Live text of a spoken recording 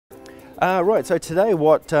Right, so today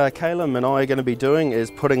what Caleb and I are going to be doing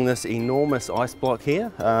is putting this enormous ice block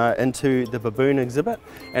here into the baboon exhibit,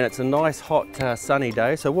 and it's a nice hot sunny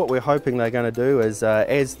day. So what we're hoping they're going to do is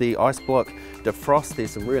as the ice block defrosts,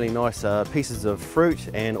 there's some really nice pieces of fruit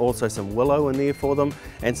and also some willow in there for them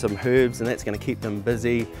and some herbs, and that's going to keep them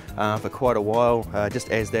busy for quite a while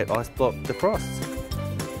just as that ice block defrosts.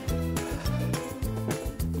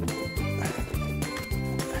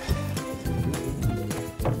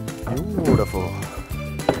 Beautiful.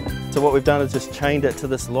 So what we've done is just chained it to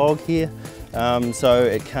this log here, so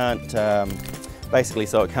it can't, basically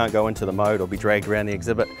so it can't go into the moat or be dragged around the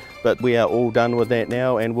exhibit. But we are all done with that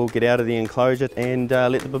now, and we'll get out of the enclosure and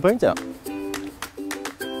let the baboons out.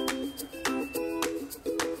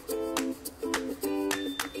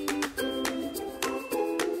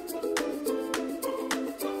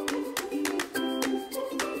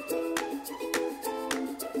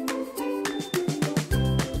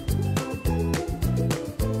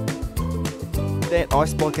 That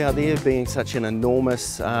ice block out there being such an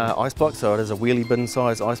enormous ice block, so it is a wheelie bin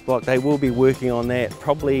size ice block, they will be working on that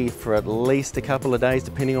probably for at least a couple of days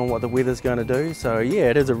depending on what the weather's going to do. So yeah,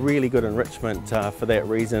 it is a really good enrichment for that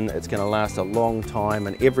reason. It's going to last a long time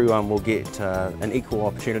and everyone will get an equal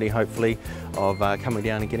opportunity hopefully of coming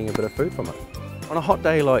down and getting a bit of food from it. On a hot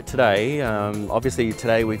day like today, obviously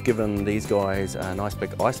today we've given these guys a nice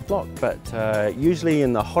big ice block, but usually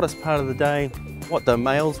in the hottest part of the day, what the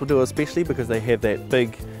males will do, especially because they have that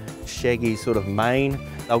big shaggy sort of mane,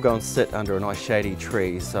 they'll go and sit under a nice shady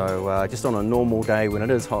tree. So just on a normal day when it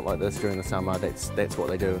is hot like this during the summer, that's what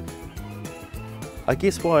they do. I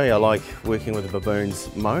guess why I like working with the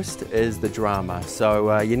baboons most is the drama.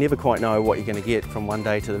 So you never quite know what you're going to get from one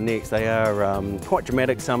day to the next. They are quite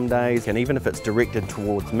dramatic some days, and even if it's directed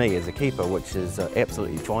towards me as a keeper, which is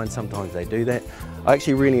absolutely fine, sometimes they do that. I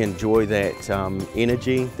actually really enjoy that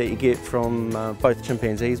energy that you get from both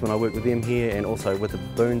chimpanzees when I work with them here and also with the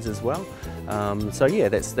baboons as well. So yeah,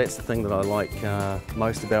 that's the thing that I like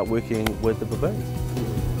most about working with the baboons.